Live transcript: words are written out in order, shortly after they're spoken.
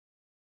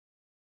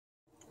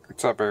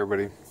What's up,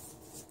 everybody?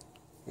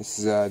 This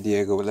is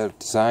Diego with LED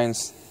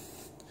Designs.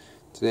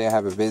 Today I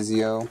have a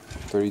Vizio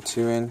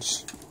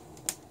 32-inch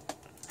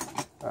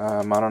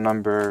model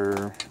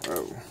number.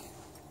 Hold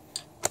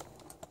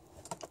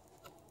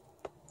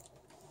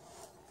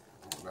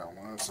on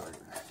 1 second.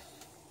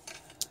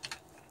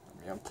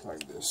 Let me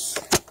unplug this.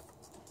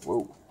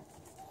 Whoa,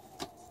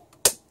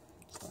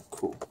 it's not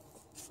cool.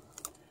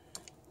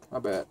 My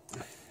bad.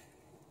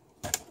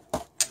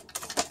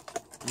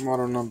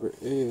 Model number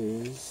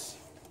is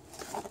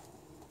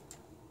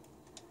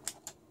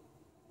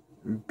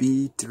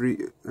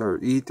B3 or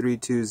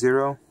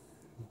E320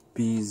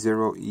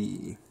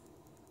 B0E.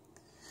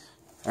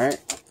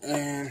 Alright,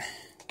 and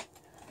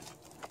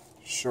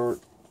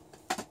short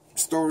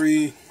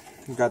story,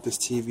 we got this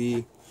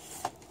TV,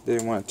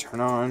 didn't want to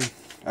turn on.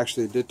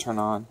 Actually it did turn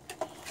on.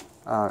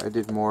 It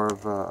did more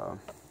of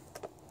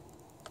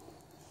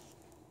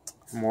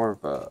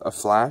a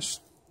flash,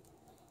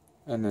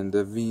 and then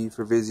the V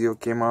for Vizio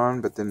came on,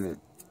 but then it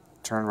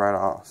turned right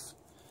off.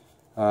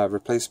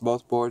 Replaced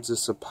both boards.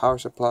 This is a power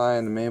supply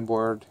and the main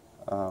board.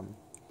 I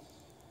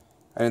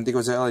didn't think it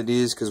was the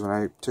LEDs because when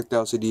I took the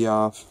LCD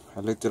off,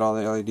 I looked at all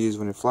the LEDs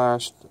when it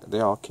flashed, they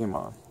all came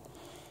on.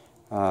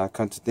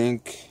 Come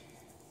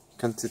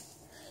to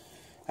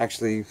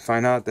actually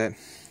find out that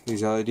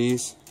these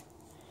LEDs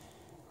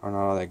are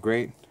not all that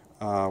great.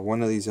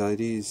 One of these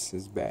LEDs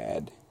is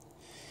bad,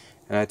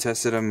 and I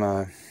tested them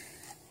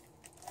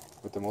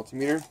with the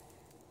multimeter.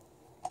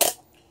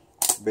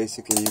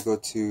 Basically, you go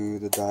to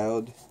the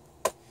diode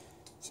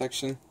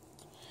section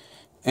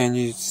and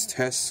you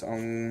test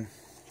on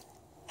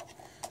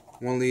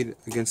one lead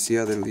against the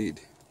other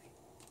lead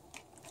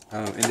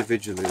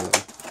individually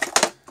though.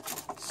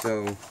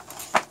 So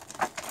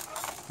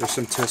there's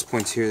some test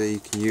points here that you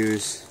can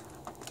use.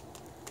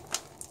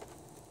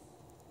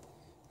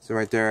 So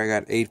right there I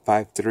got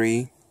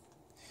 853,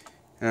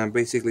 and I'm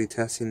basically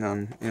testing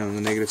on the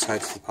negative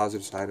side to the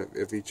positive side of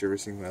every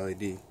single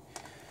LED.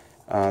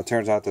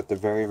 Turns out that the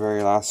very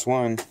last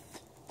one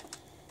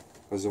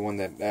was the one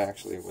that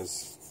actually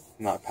was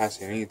not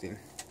passing anything.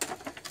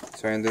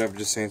 So I ended up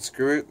just saying,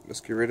 screw it,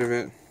 let's get rid of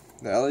it.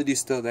 The LED's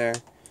still there,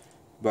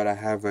 but I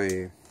have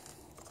I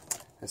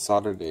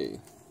soldered a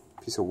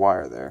piece of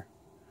wire there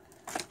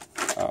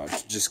to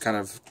just kind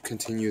of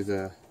continue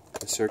the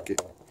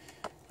circuit.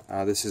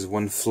 This is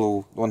one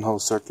whole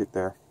circuit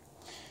there,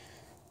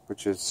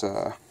 which is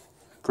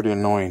pretty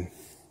annoying.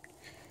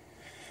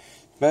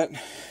 But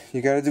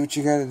you gotta do what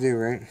you gotta do,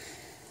 right?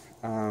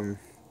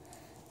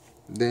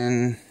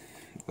 Then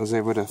I was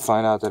able to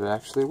find out that it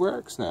actually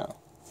works now.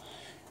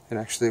 It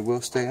actually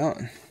will stay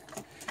on.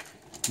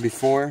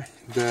 Before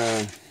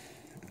the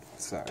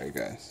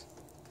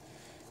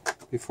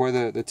before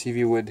the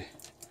TV would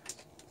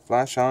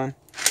flash on,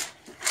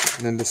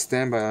 and then the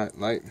standby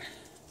light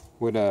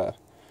would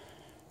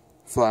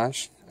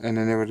flash, and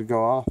then it would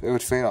go off. It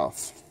would fade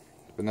off.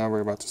 But now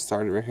we're about to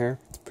start it right here.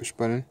 The push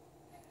button.